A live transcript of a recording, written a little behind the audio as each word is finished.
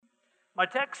My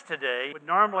text today would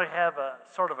normally have a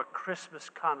sort of a Christmas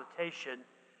connotation,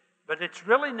 but it's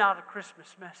really not a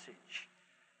Christmas message.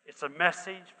 It's a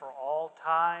message for all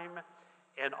time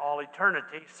and all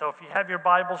eternity. So if you have your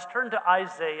Bibles, turn to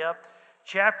Isaiah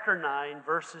chapter 9,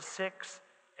 verses 6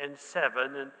 and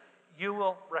 7, and you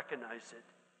will recognize it.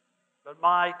 But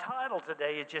my title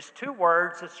today is just two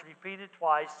words. It's repeated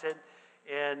twice,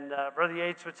 and Brother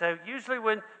Yates would say, usually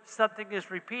when something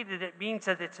is repeated, it means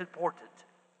that it's important.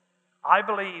 I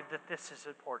believe that this is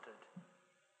important.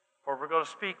 For we're going to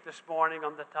speak this morning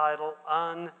on the title,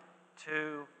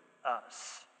 Unto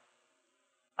Us.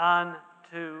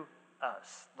 Unto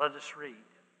us. Let us read.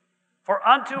 For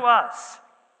unto us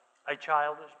a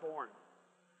child is born.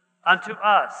 Unto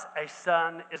us a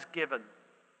son is given.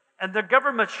 And the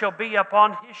government shall be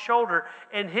upon his shoulder,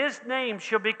 and his name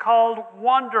shall be called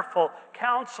Wonderful,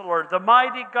 Counselor, the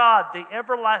Mighty God, the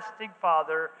Everlasting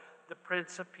Father, the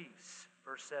Prince of Peace.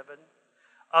 Verse 7,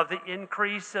 of the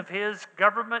increase of his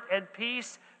government and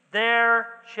peace,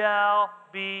 there shall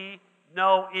be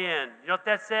no end. You know what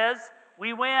that says?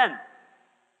 We win.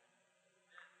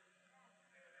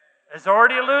 As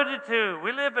already alluded to,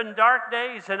 we live in dark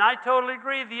days, and I totally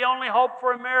agree. The only hope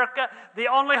for America, the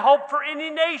only hope for any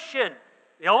nation,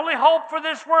 the only hope for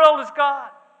this world is God.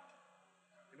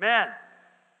 Amen.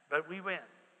 But we win.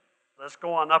 Let's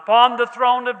go on. Upon the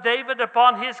throne of David,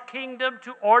 upon his kingdom,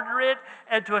 to order it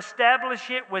and to establish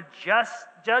it with just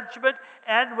judgment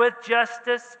and with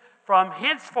justice from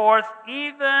henceforth,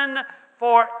 even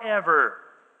forever.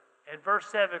 And verse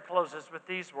 7 closes with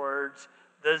these words,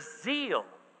 the zeal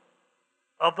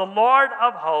of the Lord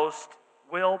of hosts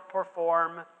will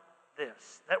perform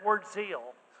this. That word zeal,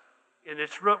 in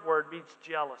its root word, means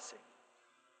jealousy.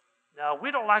 Now,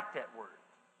 we don't like that word.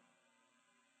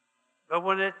 But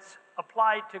when it's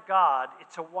applied to God,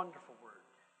 it's a wonderful word.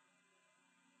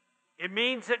 It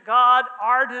means that God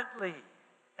ardently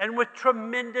and with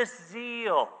tremendous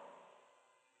zeal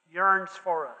yearns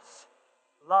for us,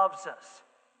 loves us,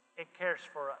 and cares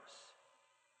for us.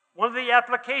 One of the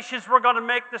applications we're going to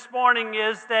make this morning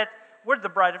is that we're the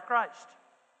bride of Christ.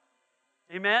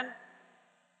 Amen?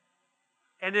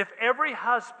 And if every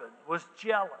husband was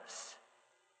jealous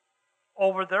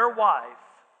over their wife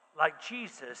like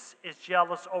Jesus is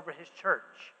jealous over his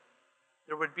church,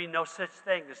 there would be no such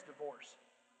thing as divorce.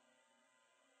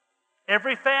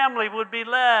 Every family would be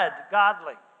led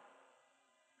godly.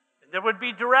 And there would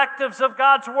be directives of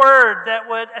God's word that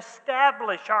would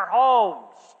establish our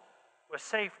homes with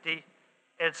safety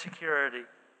and security.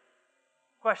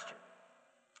 Question: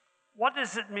 what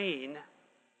does it mean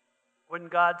when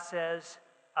God says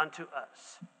unto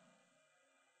us?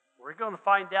 We're going to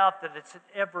find out that it's an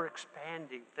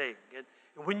ever-expanding thing.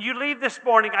 And when you leave this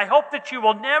morning, I hope that you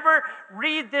will never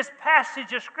read this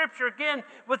passage of Scripture again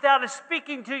without it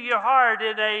speaking to your heart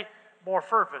in a more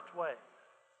fervent way.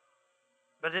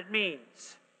 But it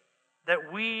means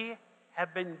that we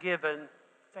have been given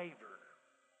favor.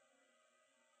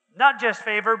 Not just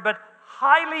favor, but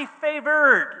highly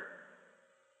favored.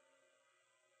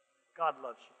 God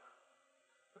loves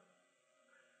you.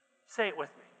 Say it with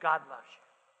me. God loves you.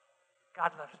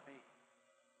 God loves me.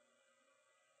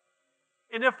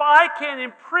 And if I can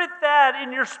imprint that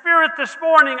in your spirit this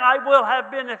morning, I will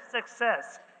have been a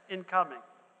success in coming.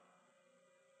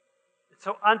 And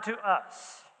so unto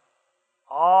us,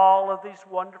 all of these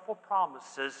wonderful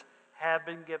promises have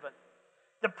been given.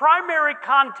 The primary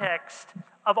context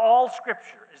of all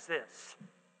Scripture is this: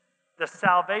 the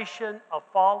salvation of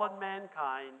fallen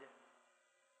mankind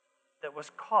that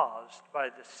was caused by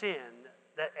the sin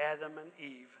that Adam and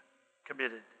Eve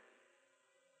committed.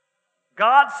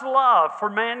 God's love for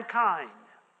mankind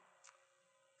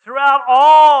throughout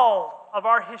all of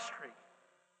our history,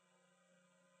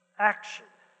 action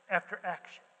after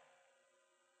action,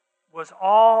 was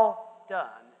all done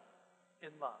in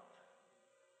love.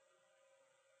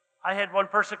 I had one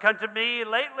person come to me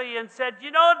lately and said,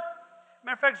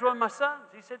 matter of fact, it's one of my sons.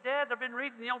 He said, Dad, I've been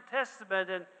reading the Old Testament,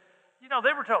 and,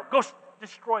 they were told, go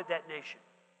destroy that nation.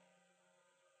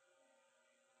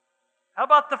 How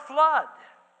about the flood?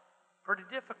 Pretty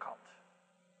difficult.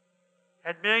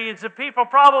 Had millions of people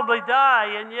probably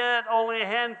die, and yet only a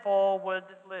handful would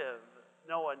live,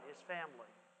 Noah and his family.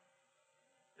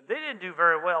 And they didn't do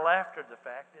very well after the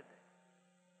fact, did they?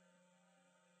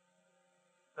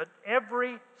 But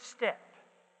every step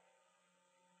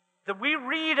that we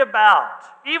read about,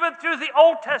 even through the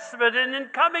Old Testament and then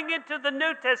coming into the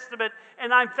New Testament,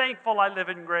 and I'm thankful I live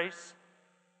in grace,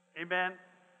 amen,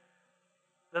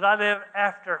 that I live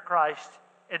after Christ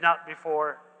and not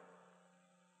before.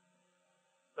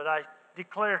 But I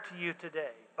declare to you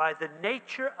today, by the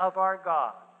nature of our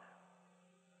God,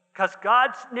 because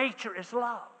God's nature is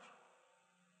love,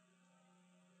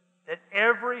 that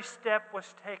every step was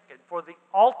taken for the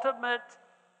ultimate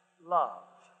love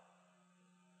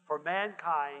for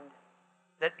mankind,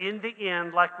 that in the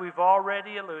end, like we've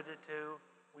already alluded to,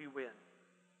 we win.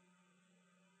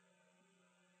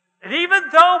 And even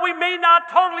though we may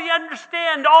not totally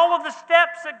understand all of the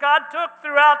steps that God took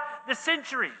throughout the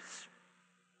centuries,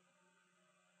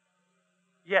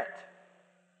 yet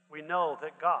we know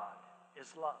that God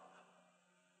is love,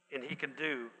 and He can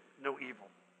do no evil.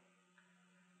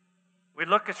 We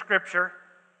look at Scripture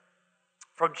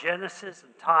from Genesis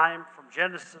and time, from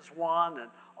Genesis 1 and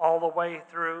all the way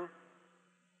through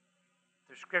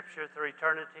Scripture, through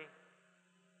eternity.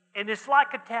 And it's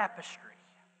like a tapestry.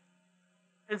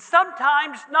 And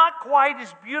sometimes not quite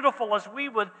as beautiful as we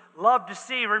would love to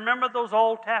see. Remember those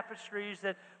old tapestries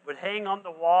that would hang on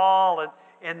the wall,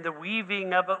 and the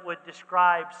weaving of it would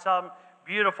describe some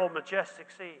beautiful, majestic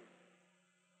scene.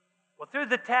 Well, through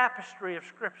the tapestry of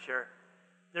Scripture,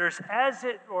 there's, as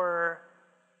it were,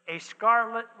 a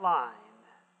scarlet line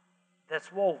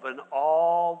that's woven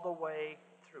all the way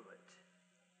through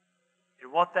it.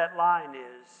 And what that line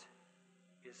is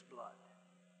blood.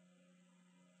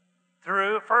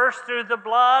 First through the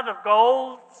blood of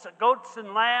goats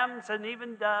and lambs and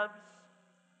even doves,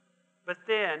 but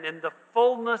then in the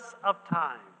fullness of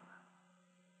time,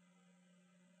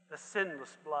 the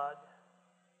sinless blood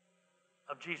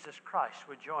of Jesus Christ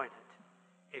would join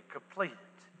it and complete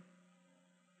it.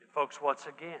 And folks, once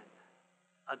again,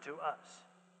 unto us,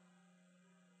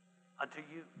 unto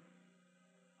you,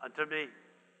 unto me,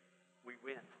 we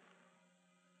win.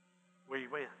 We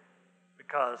win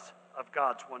because of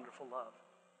God's wonderful love.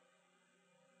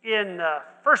 In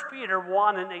 1 Peter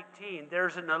 1 and 18,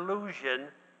 there's an allusion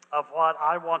of what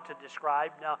I want to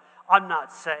describe. Now, I'm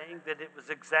not saying that it was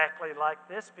exactly like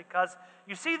this, because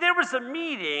you see, there was a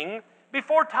meeting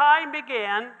before time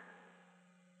began.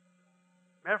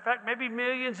 Matter of fact, maybe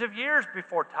millions of years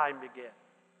before time began,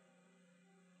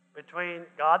 between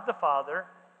God the Father,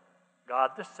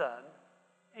 God the Son,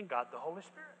 and God the Holy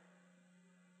Spirit.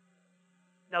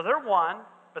 Now, they're one,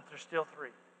 but they're still three.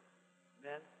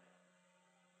 Amen?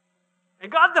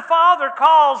 And God the Father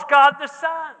calls God the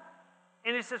Son.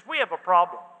 And He says, we have a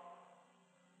problem.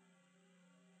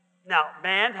 Now,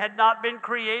 man had not been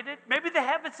created. Maybe the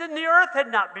heavens and the earth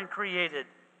had not been created.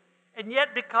 And yet,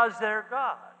 because they're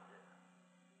God,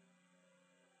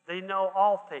 they know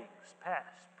all things,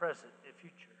 past, present, and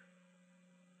future.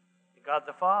 And God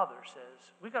the Father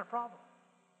says, we got a problem.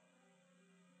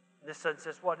 And the Son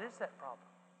says, what is that problem?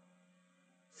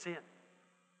 Sin.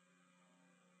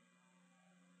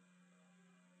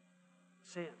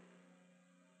 Sin.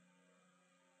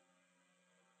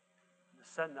 The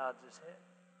Son nods his head.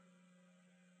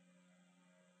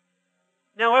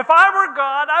 Now, if I were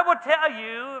God, I would tell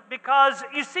you, because,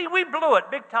 you see, we blew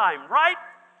it big time, right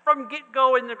from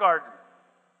get-go in the garden.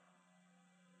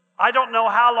 I don't know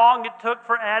how long it took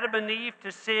for Adam and Eve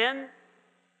to sin,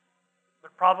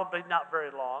 but probably not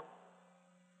very long.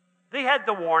 They had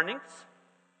the warnings.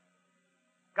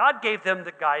 God gave them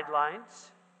the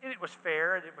guidelines, and it was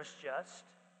fair and it was just.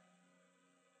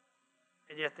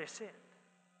 And yet they sinned.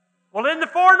 Well, in the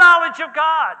foreknowledge of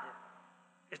God,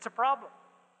 it's a problem.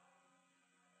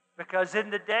 Because in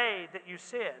the day that you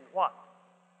sin, what?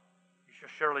 You shall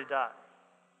surely die.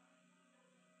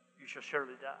 You shall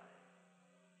surely die.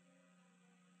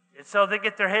 And so they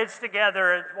get their heads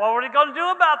together, and what are they going to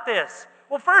do about this?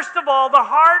 Well, first of all, the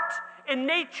heart and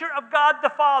nature of God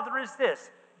the Father is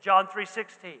this. John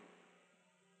 3:16.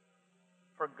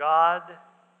 For God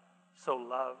so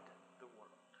loved the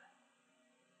world.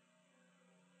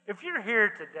 If you're here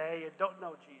today and don't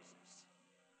know Jesus,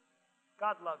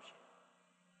 God loves you.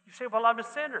 You say, well, I'm a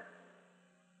sinner.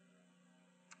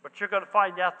 But you're going to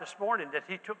find out this morning that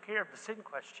He took care of the sin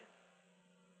question.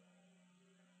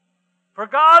 For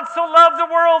God so loved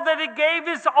the world that He gave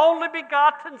His only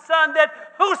begotten Son, that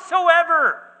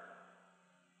whosoever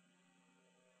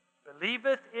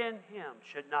believeth in Him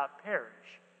should not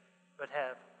perish, but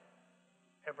have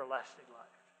everlasting life.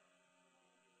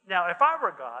 Now, if I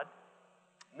were God,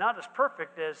 not as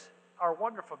perfect as our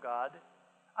wonderful God,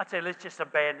 I'd say let's just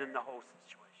abandon the whole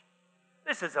situation.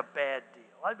 This is a bad deal.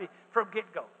 I mean, from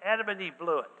get-go, Adam and Eve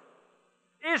blew it.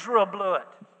 Israel blew it.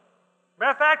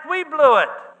 Matter of fact, we blew it.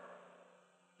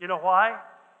 You know why?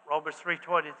 Romans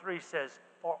 3:23 says,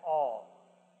 for all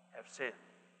have sinned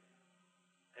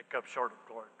and come short of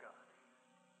the glory of God.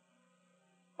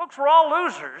 Folks, we're all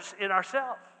losers in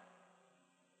ourselves.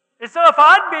 And so if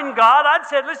I'd been God, I'd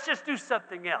say, let's just do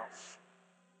something else.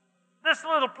 This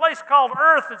little place called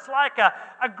earth, it's like a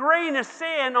grain of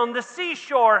sand on the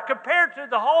seashore compared to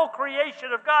the whole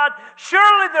creation of God.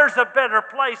 Surely there's a better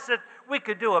place that we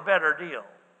could do a better deal.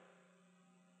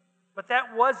 But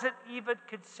that wasn't even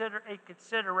a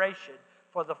consideration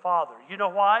for the Father. You know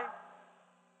why?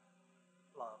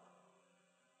 Love.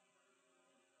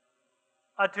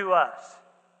 Unto us,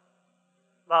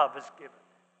 love is given.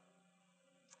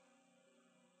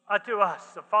 Unto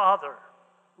us, the Father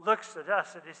looks at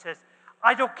us and He says,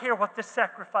 I don't care what the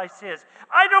sacrifice is.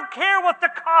 I don't care what the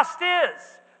cost is.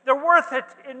 They're worth it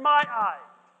in my eye.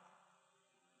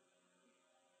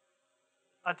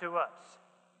 Unto us.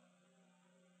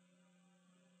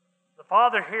 The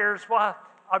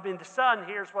Son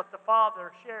hears what the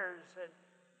Father shares, and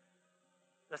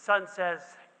the Son says,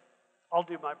 I'll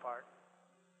do my part.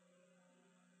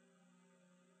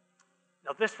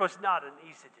 Now, this was not an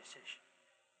easy decision.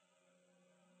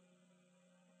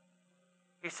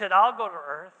 He said, I'll go to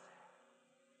earth.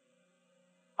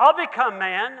 I'll become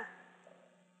man.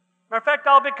 Matter of fact,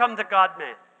 I'll become the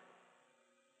God-man.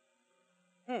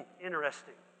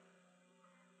 Interesting.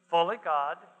 Fully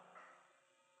God,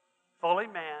 fully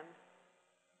man.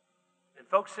 And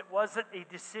folks, it wasn't a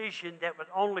decision that would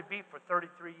only be for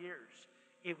 33 years.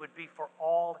 It would be for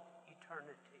all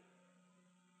eternity.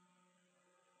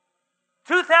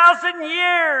 2,000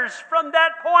 years from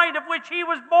that point of which He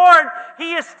was born,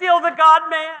 He is still the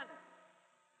God-man.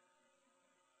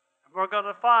 And we're going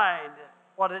to find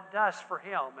what it does for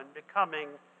Him in becoming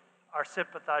our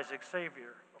sympathizing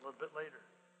Savior a little bit later.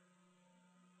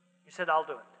 He said, I'll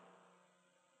do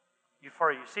it.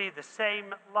 For you see, the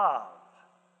same love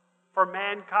for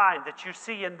mankind that you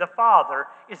see in the Father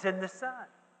is in the Son.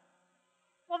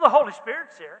 Well, the Holy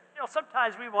Spirit's here.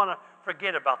 Sometimes we want to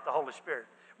forget about the Holy Spirit.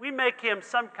 We make Him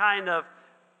some kind of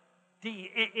the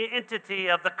entity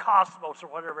of the cosmos or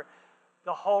whatever.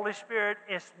 The Holy Spirit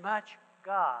is much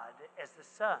God as the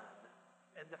Son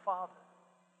and the Father.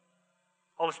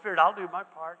 Holy Spirit, I'll do my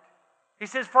part. He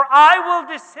says, for I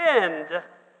will descend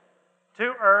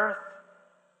to earth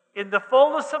in the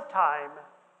fullness of time,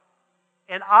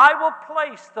 and I will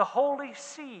place the holy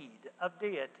seed of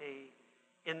deity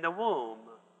in the womb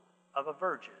of a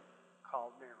virgin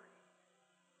called Mary.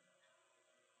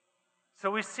 So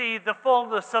we see the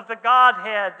fullness of the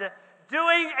Godhead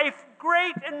doing a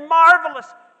great and marvelous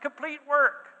complete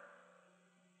work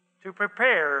to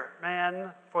prepare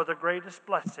man for the greatest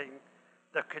blessing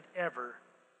that could ever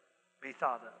be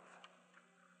thought of.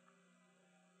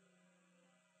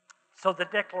 So the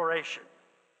declaration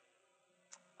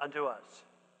unto us.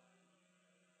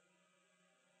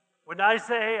 When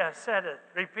Isaiah said it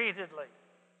repeatedly,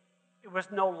 it was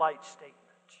no light statement.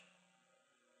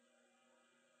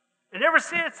 And ever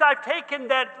since I've taken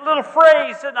that little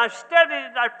phrase and I've studied it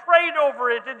and I've prayed over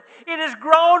it and it has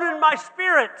grown in my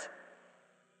spirit.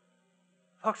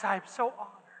 Folks, I am so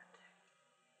honored.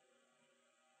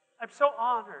 I'm so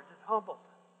honored and humbled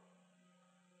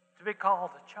to be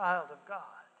called a child of God.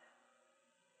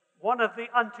 One of the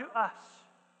unto us.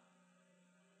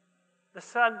 The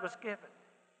Son was given.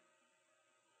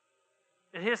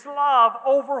 And His love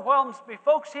overwhelms me.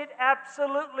 Folks, it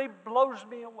absolutely blows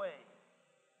me away.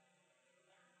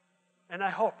 And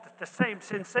I hope that the same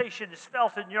sensation is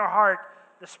felt in your heart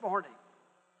this morning.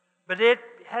 But it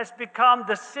has become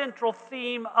the central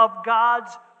theme of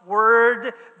God's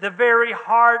Word, the very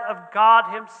heart of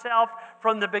God Himself,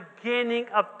 from the beginning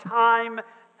of time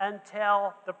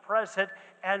until the present,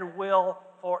 and will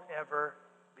forever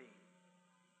be.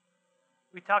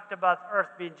 We talked about the earth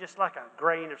being just like a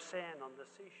grain of sand on the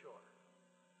seashore.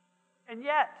 And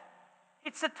yet,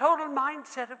 it's the total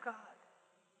mindset of God.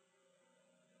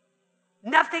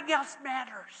 Nothing else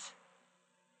matters.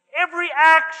 Every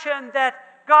action that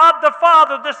God the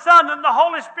Father, the Son, and the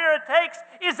Holy Spirit takes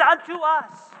is unto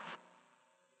us.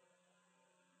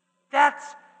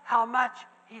 That's how much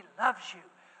He loves you.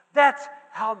 That's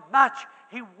how much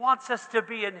He wants us to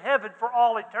be in heaven for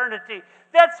all eternity.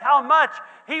 That's how much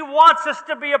He wants us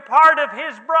to be a part of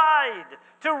His bride,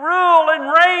 to rule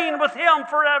and reign with Him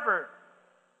forever.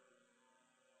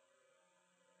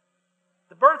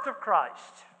 The birth of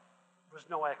Christ was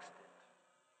no accident.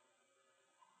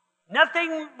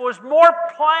 Nothing was more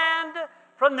planned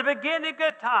from the beginning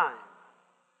of time.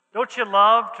 Don't you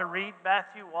love to read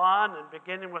Matthew 1 and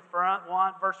beginning with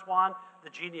verse 1, the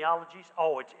genealogies?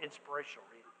 Oh, it's inspirational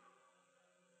reading.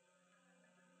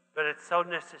 But it's so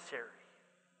necessary.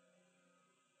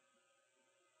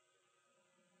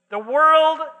 The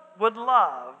world would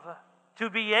love to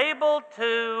be able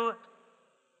to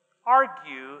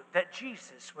argue that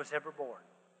Jesus was ever born.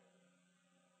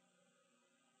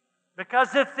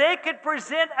 Because if they could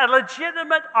present a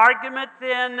legitimate argument,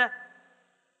 then,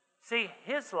 see,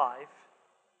 his life,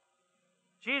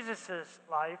 Jesus'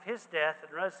 life, his death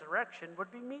and resurrection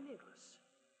would be meaningless.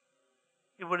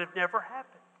 It would have never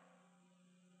happened.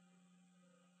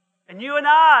 And you and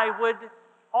I would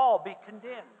all be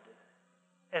condemned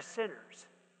as sinners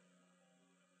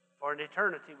for an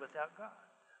eternity without God.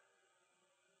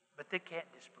 But they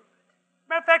can't disprove it.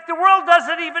 Matter of fact, the world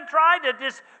doesn't even try to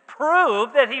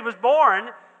disprove that he was born.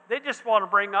 They just want to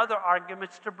bring other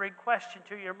arguments to bring question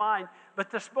to your mind.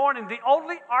 But this morning, the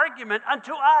only argument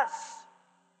unto us,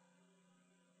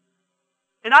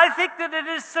 and I think that it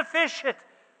is sufficient,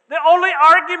 the only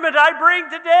argument I bring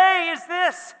today is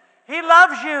this: he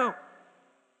loves you.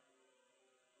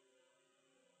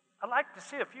 I'd like to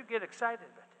see if you get excited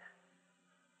about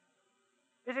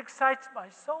that. It excites my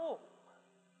soul.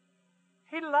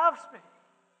 He loves me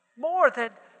more than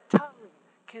tongue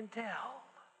can tell.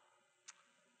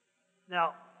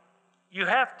 Now, you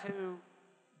have to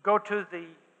go to the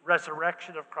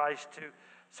resurrection of Christ to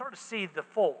sort of see the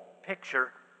full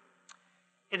picture.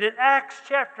 And in Acts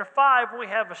chapter 5, we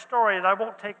have a story, and I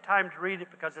won't take time to read it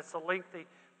because it's a lengthy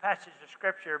passage of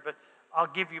Scripture, but I'll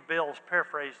give you Bill's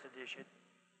paraphrased edition.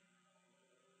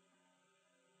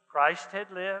 Christ had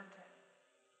lived.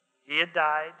 He had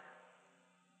died.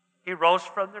 He rose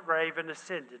from the grave and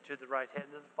ascended to the right hand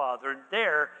of the Father. And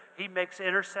there, he makes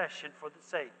intercession for the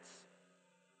saints.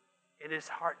 And his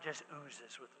heart just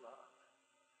oozes with love.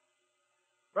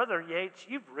 Brother Yates,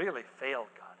 you've really failed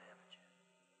God, haven't you?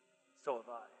 So have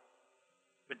I.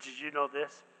 But did you know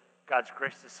this? God's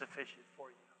grace is sufficient for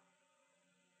you.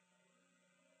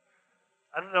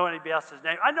 I don't know anybody else's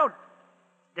name. I know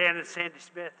Dan and Sandy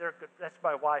Smith. They're good. That's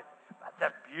my wife.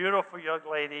 That beautiful young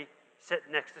lady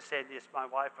sitting next to Sandy is my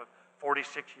wife of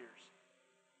 46 years.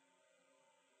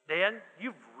 Dan,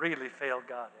 you've really failed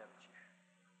God, haven't you?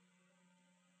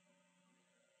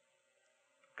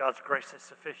 God's grace is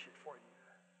sufficient for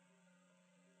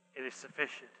you. It is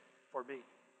sufficient for me.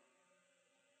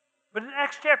 But in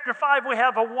Acts chapter 5, we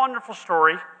have a wonderful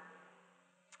story.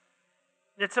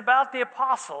 It's about the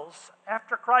apostles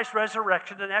after Christ's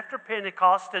resurrection and after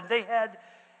Pentecost, and they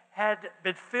had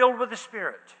been filled with the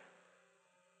Spirit.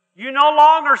 You no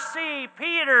longer see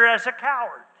Peter as a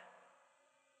coward,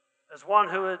 as one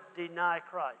who would deny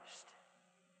Christ.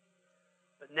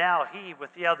 But now he,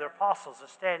 with the other apostles,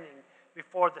 is standing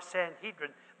before the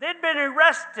Sanhedrin. They'd been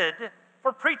arrested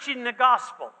for preaching the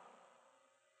gospel.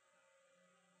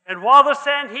 And while the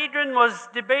Sanhedrin was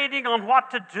debating on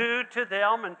what to do to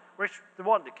them, and which they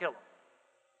wanted to kill them,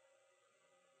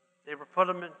 they were put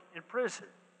them in prison.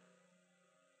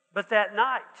 But that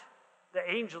night, the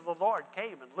angel of the Lord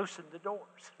came and loosened the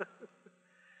doors.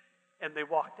 And they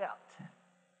walked out.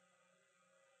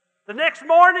 The next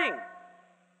morning,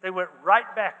 they went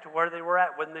right back to where they were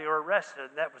at when they were arrested.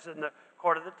 And that was in the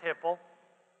court of the temple.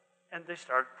 And they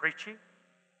started preaching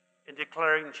and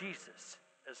declaring Jesus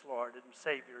as Lord and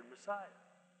Savior and Messiah.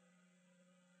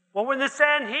 Well, when the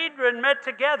Sanhedrin met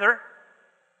together,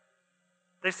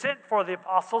 they sent for the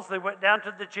apostles. They went down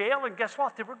to the jail, and guess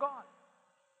what? They were gone.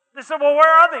 They said, well, where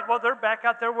are they? Well, they're back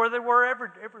out there where they were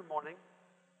every morning.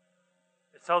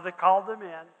 And so they called them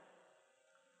in,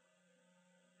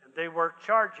 and they were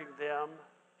charging them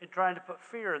and trying to put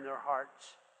fear in their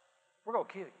hearts. We're going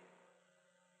to kill you.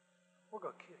 We're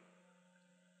going to kill you.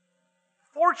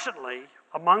 Fortunately,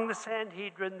 among the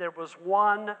Sanhedrin, there was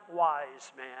one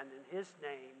wise man, and his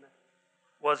name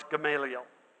was Gamaliel.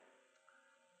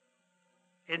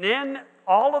 And in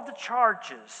all of the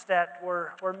charges that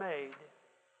were made,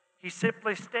 he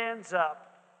simply stands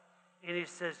up and he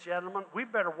says, gentlemen, we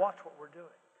better watch what we're doing.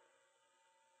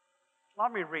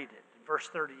 Let me read it in verse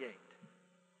 38.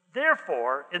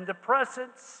 Therefore, in the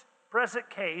present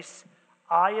case,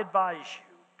 I advise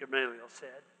you, Gamaliel said,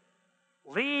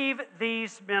 leave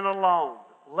these men alone.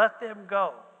 Let them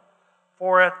go.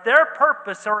 For if their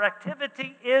purpose or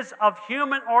activity is of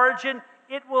human origin,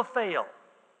 it will fail.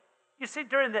 You see,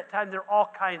 during that time, there are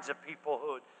all kinds of people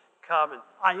who would come and,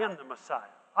 I am the Messiah.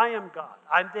 I am God.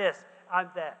 I'm this. I'm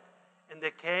that. And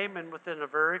they came, and within a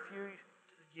very few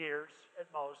years, at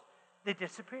most, they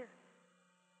disappeared.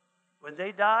 When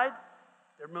they died,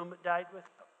 their movement died with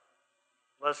them.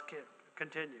 Let's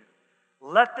continue.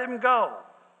 Let them go.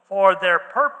 For their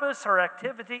purpose or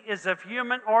activity is of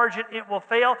human origin, it will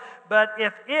fail. But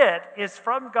if it is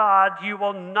from God, you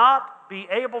will not be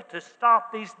able to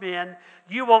stop these men.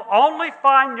 You will only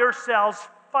find yourselves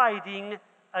fighting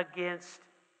against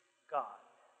God.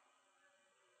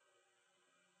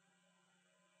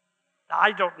 Now,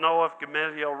 I don't know if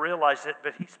Gamaliel realized it,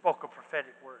 but he spoke a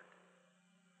prophetic word.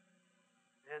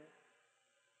 And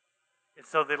And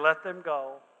so they let them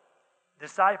go.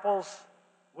 Disciples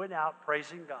went out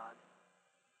praising God.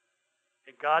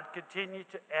 And God continued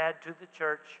to add to the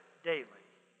church daily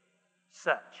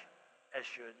such as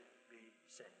should be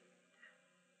saved.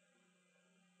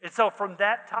 And so from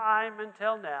that time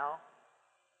until now,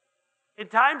 in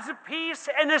times of peace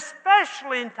and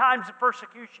especially in times of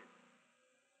persecution,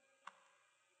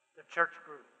 the church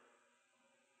grew.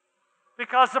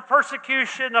 Because the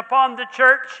persecution upon the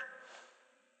church,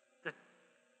 the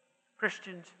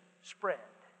Christians spread.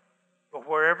 But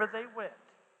wherever they went,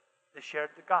 they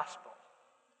shared the gospel.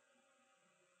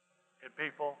 And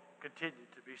people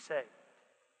continued to be saved.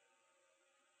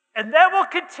 And that will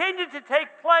continue to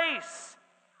take place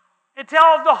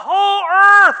until the whole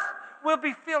earth will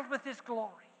be filled with His glory.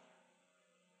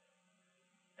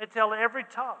 Until every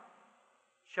tongue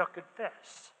shall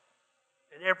confess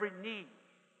and every knee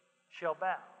shall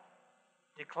bow,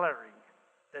 declaring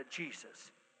that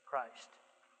Jesus Christ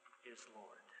is Lord.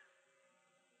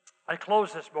 I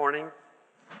close this morning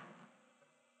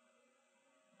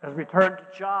as we turn to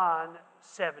John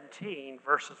 17,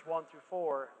 verses 1 through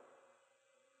 4.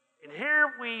 And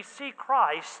here we see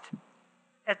Christ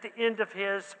at the end of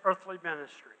His earthly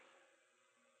ministry.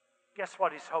 Guess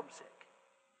what? He's homesick.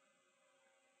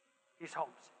 He's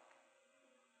homesick.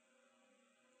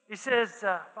 He says,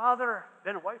 Father, I've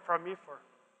been away from you for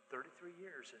 33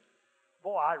 years, and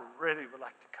boy, I really would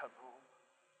like to come home.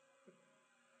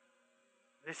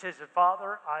 And he says,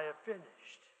 Father, I have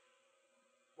finished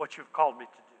what you've called me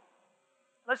to do.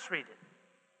 Let's read it.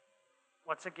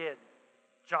 Once again,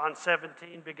 John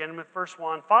 17, beginning with verse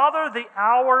 1. Father, the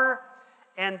hour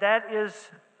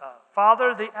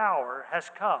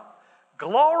has come.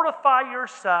 Glorify your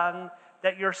Son,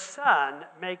 that your Son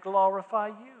may glorify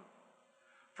you.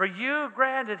 For you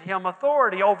granted him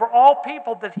authority over all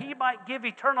people, that he might give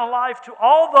eternal life to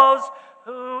all those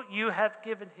who you have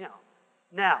given him.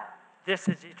 Now, this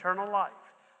is eternal life,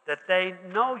 that they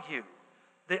know you,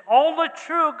 the only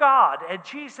true God, and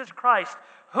Jesus Christ,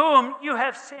 whom you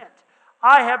have sent.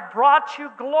 I have brought you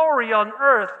glory on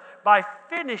earth by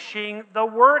finishing the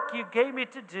work you gave me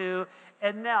to do.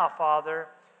 And now, Father,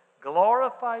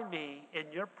 glorify me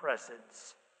in your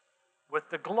presence with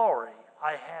the glory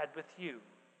I had with you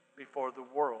before the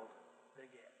world began.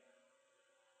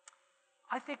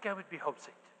 I think I would be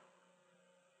homesick.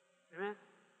 Amen?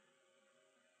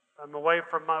 I'm away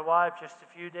from my wife just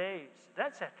a few days.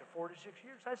 That's after 46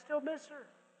 years. I still miss her.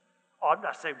 Oh, I'm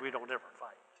not saying we don't ever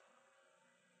fight.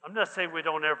 I'm not saying we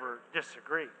don't ever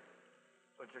disagree.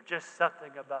 But there's just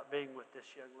something about being with this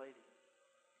young lady.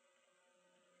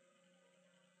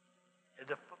 And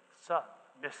the Son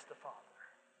missed the Father.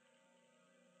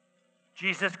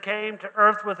 Jesus came to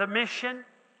earth with a mission,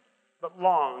 but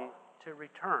longed to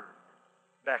return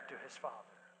back to his Father.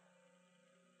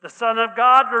 The Son of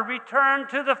God will return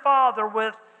to the Father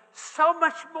with so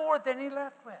much more than he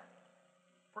left with.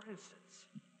 For instance,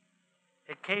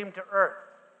 he came to earth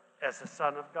as the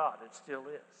Son of God. It still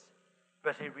is.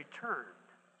 But he returned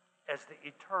as the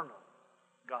eternal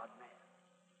God-man.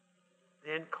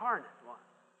 The incarnate one,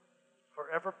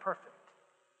 forever perfect.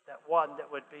 That one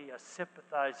that would be a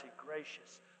sympathizing,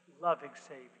 gracious, loving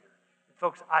Savior. And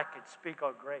folks, I could speak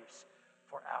on grace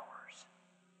for hours.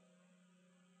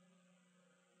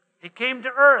 He came to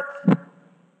earth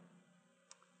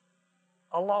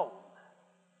alone.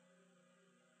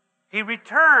 He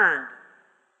returned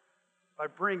by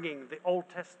bringing the Old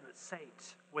Testament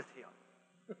saints with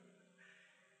him.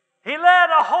 He led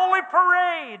a holy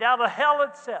parade out of hell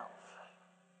itself.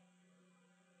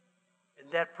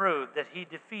 And that proved that he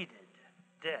defeated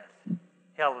death,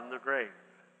 hell, and the grave.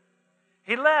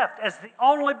 He left as the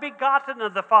only begotten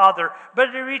of the Father, but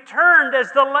he returned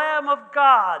as the Lamb of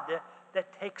God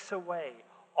that takes away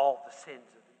all the sins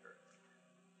of the earth.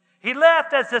 He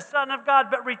left as the Son of God,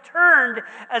 but returned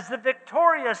as the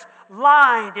victorious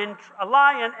lion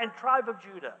and tribe of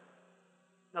Judah.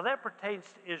 Now that pertains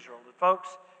to Israel. And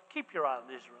folks, keep your eye on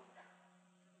Israel.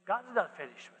 God's not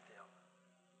finished with them.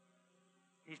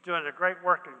 He's doing a great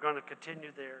work and going to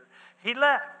continue there. He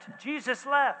left. Jesus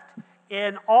left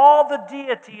in all the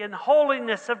deity and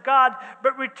holiness of God,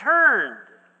 but returned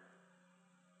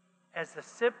as the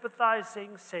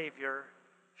sympathizing Savior,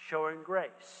 showing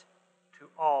grace to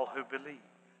all who believe.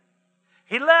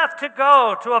 He left to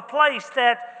go to a place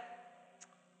to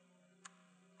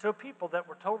people that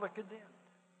were totally condemned,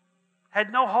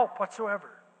 had no hope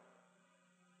whatsoever.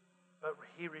 But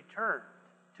he returned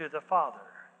to the Father,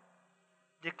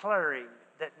 declaring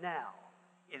that now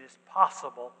it is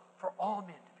possible for all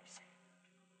men to be saved.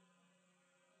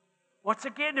 Once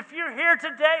again, if you're here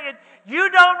today and you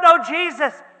don't know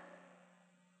Jesus,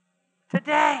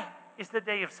 today is the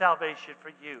day of salvation for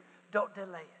you. Don't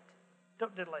delay it.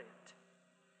 Don't delay it.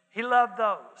 He loved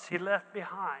those he left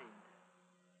behind.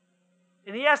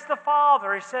 And he asked the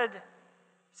Father, he said,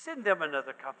 send them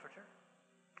another comforter.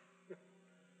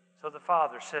 So the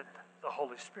Father sent the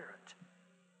Holy Spirit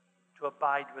to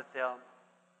abide with them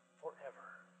forever.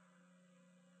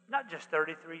 Not just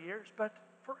 33 years, but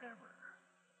forever.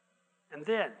 And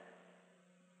then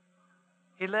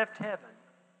he left heaven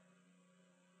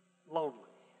lonely,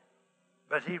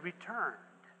 but he returned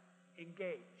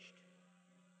engaged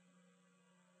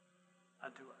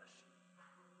unto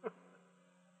us.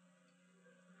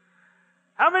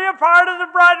 How many are part of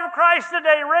the bride of Christ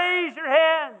today? Raise your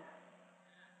hand.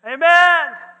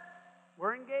 Amen.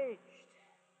 We're engaged.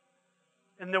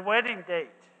 And the wedding date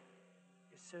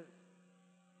is soon.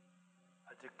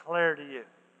 I declare to you,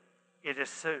 it is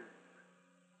soon.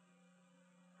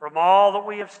 From all that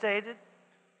we have stated,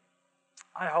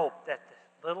 I hope that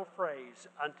the little phrase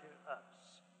unto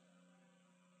us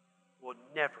will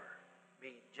never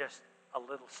mean just a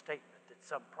little statement that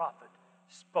some prophet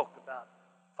spoke about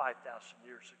 5,000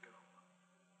 years ago.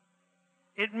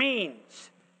 It means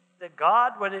that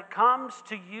God, when it comes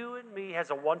to you and me, has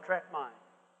a one-track mind.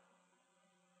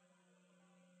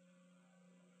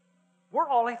 We're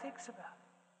all he thinks about.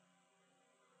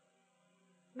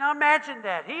 Now imagine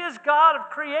that. He is God of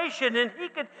creation, and he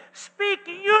could speak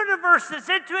universes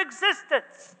into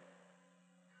existence.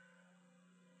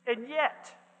 And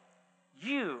yet,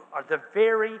 you are the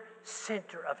very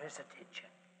center of his attention.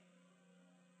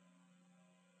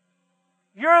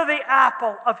 You're the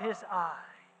apple of his eye.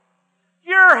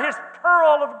 You're his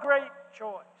pearl of great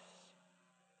choice.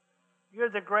 You're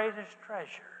the greatest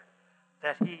treasure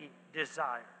that he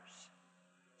desires.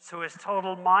 So his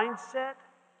total mindset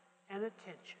and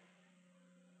attention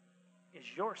is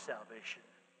your salvation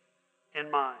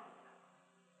and mine.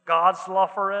 God's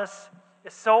love for us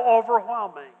is so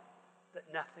overwhelming that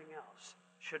nothing else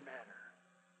should matter.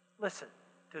 Listen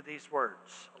to these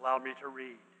words. Allow me to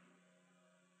read.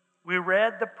 We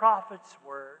read the prophet's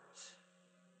words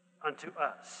unto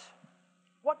us.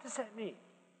 What does that mean?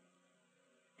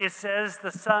 It says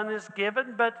the Son is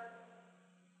given, but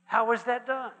how is that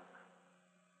done?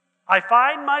 I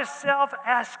find myself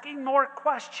asking more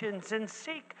questions and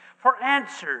seek for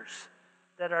answers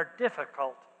that are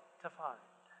difficult to find.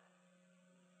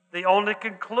 The only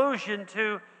conclusion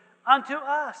unto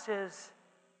us is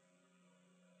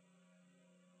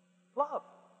love.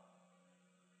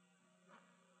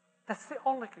 That's the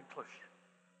only conclusion.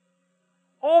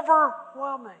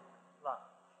 Overwhelming love.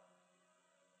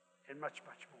 And much,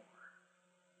 much more.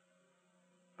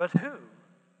 But who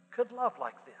could love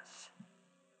like this?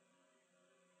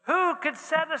 Who could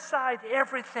set aside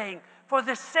everything for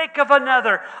the sake of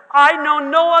another? I know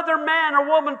no other man or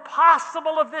woman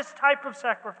possible of this type of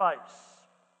sacrifice.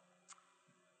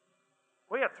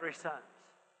 We have 3 sons.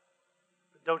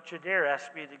 But don't you dare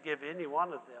ask me to give any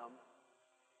one of them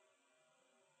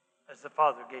as the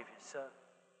Father gave his Son.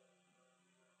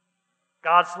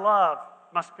 God's love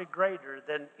must be greater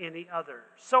than any other.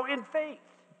 So in faith,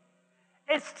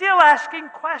 and still asking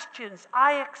questions,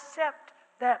 I accept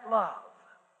that love.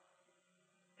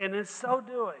 And in so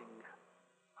doing,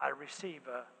 I receive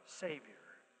a Savior,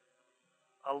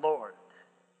 a Lord,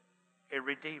 a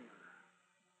Redeemer,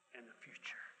 and a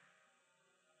future.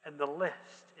 And the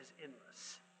list is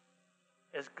endless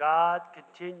as God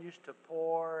continues to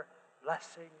pour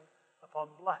blessing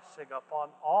upon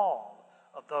all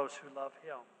of those who love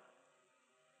him.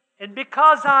 And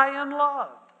because I am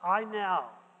loved, I now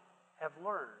have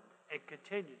learned and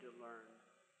continue to learn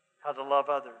how to love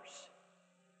others.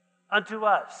 Unto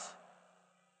us.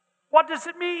 What does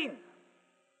it mean?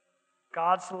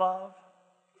 God's love,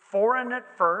 foreign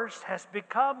at first, has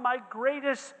become my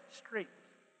greatest strength.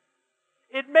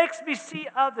 It makes me see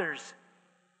others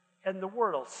and the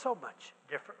world so much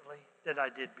differently than I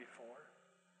did before.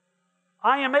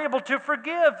 I am able to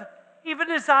forgive even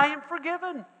as I am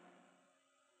forgiven.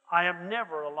 I am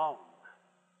never alone,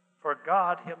 for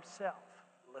God himself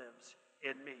lives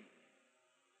in me.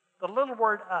 The little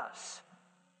word us,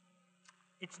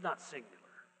 it's not singular.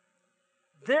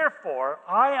 Therefore,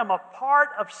 I am a part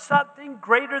of something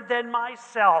greater than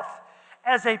myself.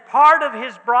 As a part of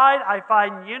his bride, I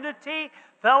find unity,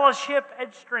 fellowship,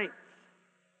 and strength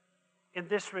in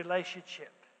this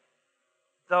relationship.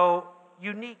 Though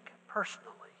unique personally,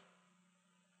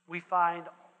 we find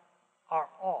our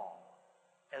all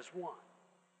as one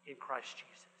in Christ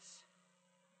Jesus.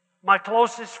 My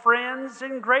closest friends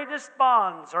and greatest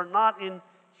bonds are not in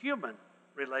human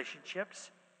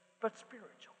relationships, but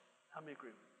spiritual. How many agree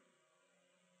with me?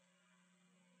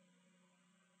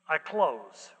 I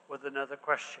close with another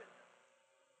question.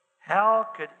 How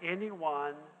could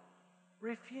anyone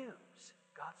refuse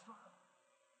God's love?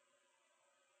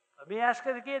 Let me ask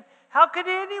it again. How could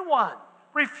anyone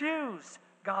refuse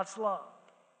God's love?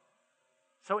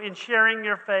 So in sharing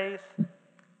your faith,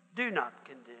 do not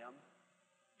condemn.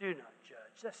 Do not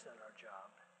judge. That's not our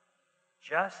job.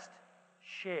 Just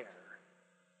share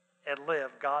and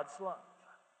live God's love.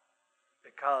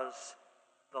 Because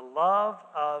the love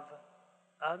of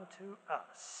unto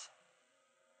us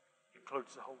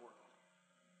includes the whole world.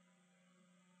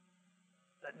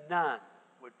 That none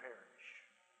would perish,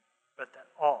 but that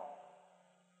all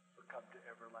would come to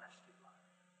everlasting